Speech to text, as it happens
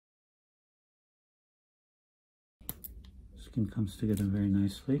Skin comes together very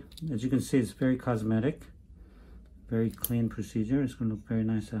nicely. As you can see, it's very cosmetic, very clean procedure. It's going to look very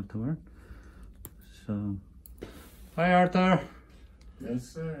nice afterward. So, hi Arthur. Yes,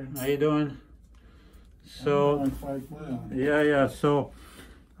 sir. How you doing? So, I'm doing quite well. yeah. So,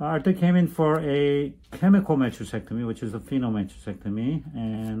 Arthur came in for a chemical matrixectomy, which is a phenomatrixectomy,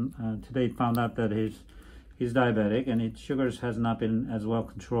 and today found out that he's diabetic and his sugars has not been as well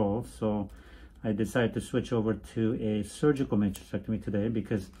controlled. So, I decided to switch over to a surgical matrixectomy today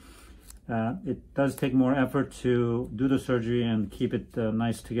because it does take more effort to do the surgery and keep it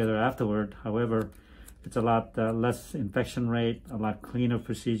nice together afterward. However, it's a lot less infection rate, a lot cleaner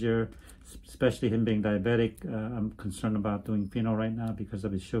procedure, especially him being diabetic. I'm concerned about doing pheno right now because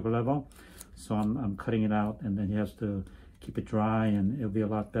of his sugar level. So I'm cutting it out, and then he has to keep it dry, and it'll be a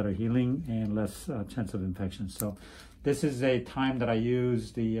lot better healing and less chance of infection. So this is a time that I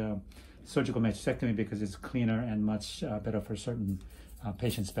use the surgical matrixectomy because it's cleaner and much better for certain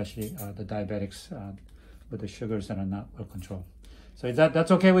patients, especially the diabetics with the sugars that are not well controlled. So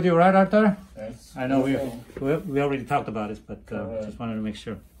that's okay with you, right, Arthur? Yes. I know we already talked about it, but just wanted to make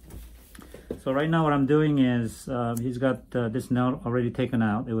sure. So right now what I'm doing is he's got this nail already taken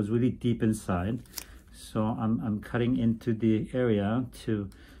out. It was really deep inside. So I'm cutting into the area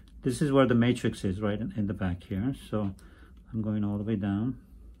this is where the matrix is, right in the back here. So I'm going all the way down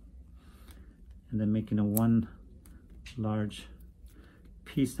and then making a one large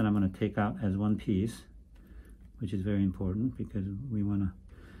piece that I'm going to take out as one piece, which is very important because we want to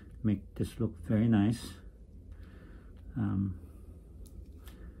make this look very nice. So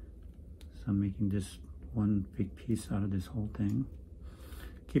I'm making this one big piece out of this whole thing,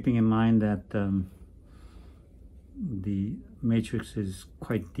 keeping in mind that the matrix is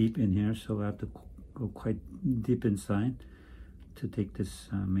quite deep in here, so I have to go quite deep inside to take this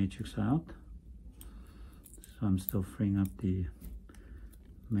matrix out. So I'm still freeing up the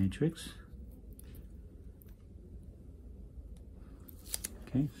matrix.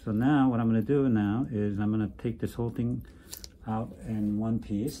 Okay, so now what I'm going to do now is I'm going to take this whole thing out in one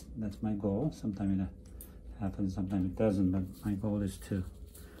piece. That's my goal. Sometimes it happens, sometimes it doesn't, but my goal is to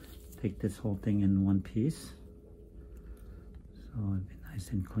take this whole thing in one piece. So it'll be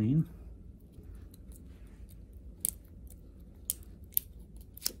nice and clean.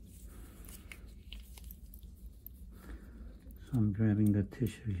 So I'm grabbing the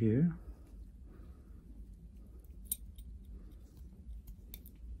tissue here.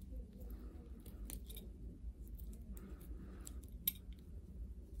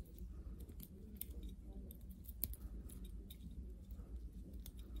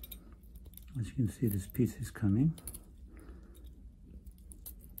 As you can see, this piece is coming.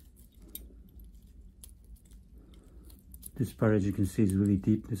 This part, as you can see, is really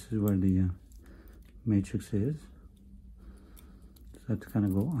deep. This is where the matrix is. So I have to kind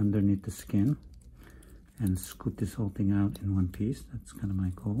of go underneath the skin and scoop this whole thing out in one piece. That's kind of my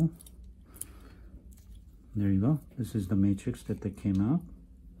goal. There you go. This is the matrix that came out.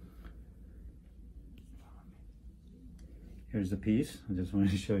 Here's the piece. I just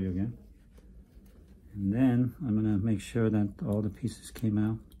wanted to show you again. And then I'm going to make sure that all the pieces came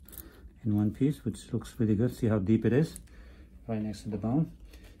out in one piece, which looks really good. See how deep it is? Right next to the bone.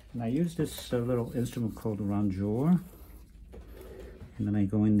 And I use this little instrument called round drawer. And then I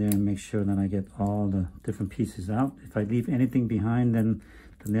go in there and make sure that I get all the different pieces out. If I leave anything behind, then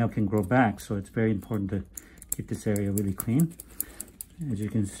the nail can grow back. So it's very important to keep this area really clean. As you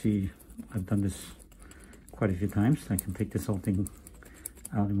can see, I've done this quite a few times. I can take this whole thing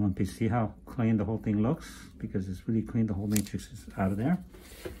out in one piece. See how clean the whole thing looks? Because it's really clean. The whole matrix is out of there.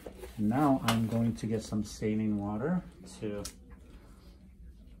 And now I'm going to get some saline water to...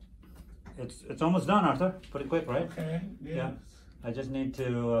 It's almost done, Arthur. Pretty quick, right? Okay, yes. Yeah. I just need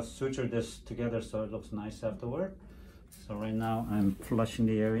to suture this together so it looks nice afterward. So right now I'm flushing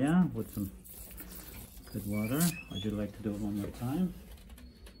the area with some good water. Would you like to do it one more time?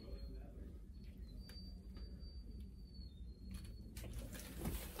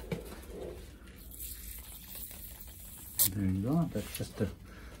 There you go. That's just to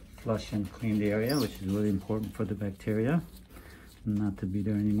flush and clean the area, which is really important for the bacteria not to be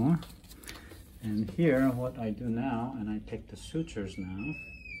there anymore. And here, what I do now, and I take the sutures now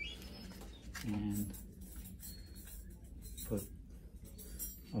and put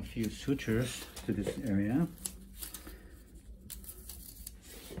a few sutures to this area.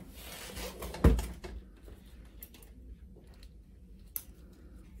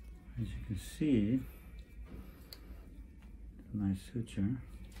 As you can see, nice suture.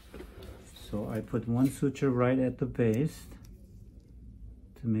 So I put one suture right at the base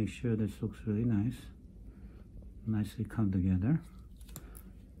to make sure this looks really nice. nicely come together.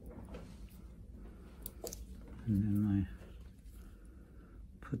 And then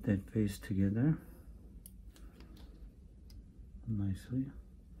I put that face together nicely,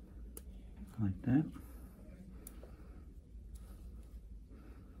 like that.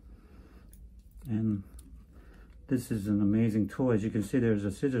 And this is an amazing tool. As you can see, there's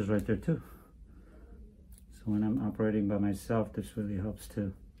a scissors right there too. So when I'm operating by myself, this really helps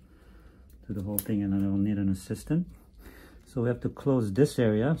to do the whole thing, and I don't need an assistant. So we have to close this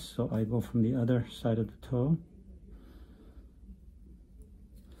area. So I go from the other side of the toe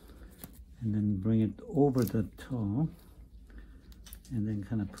and then bring it over the toe, and then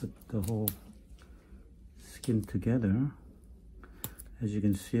kind of put the whole skin together. As you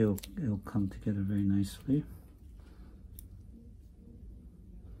can see, it'll come together very nicely,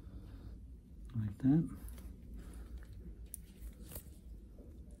 like that.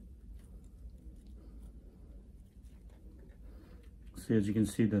 See, as you can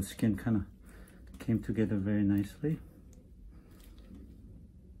see, the skin kind of came together very nicely.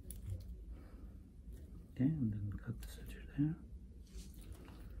 Okay, and then cut the suture there.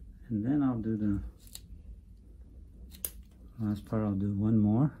 And then I'll do the last part. I'll do one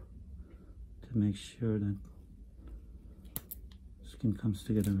more to make sure that skin comes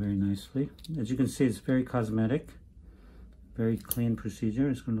together very nicely. As you can see, it's very cosmetic, very clean procedure.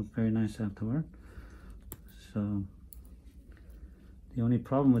 It's going to look very nice afterward. So the only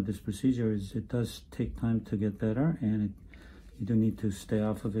problem with this procedure is it does take time to get better, and you do need to stay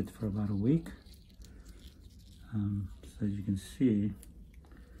off of it for about a week. So as you can see,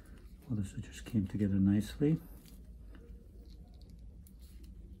 all the sutures came together nicely.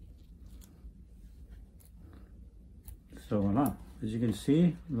 So voila, as you can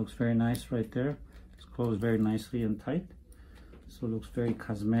see, it looks very nice right there. It's closed very nicely and tight. So it looks very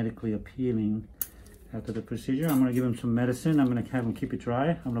cosmetically appealing after the procedure. I'm gonna give him some medicine. I'm gonna have him keep it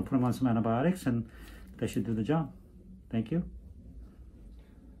dry. I'm gonna put him on some antibiotics, and that should do the job. Thank you.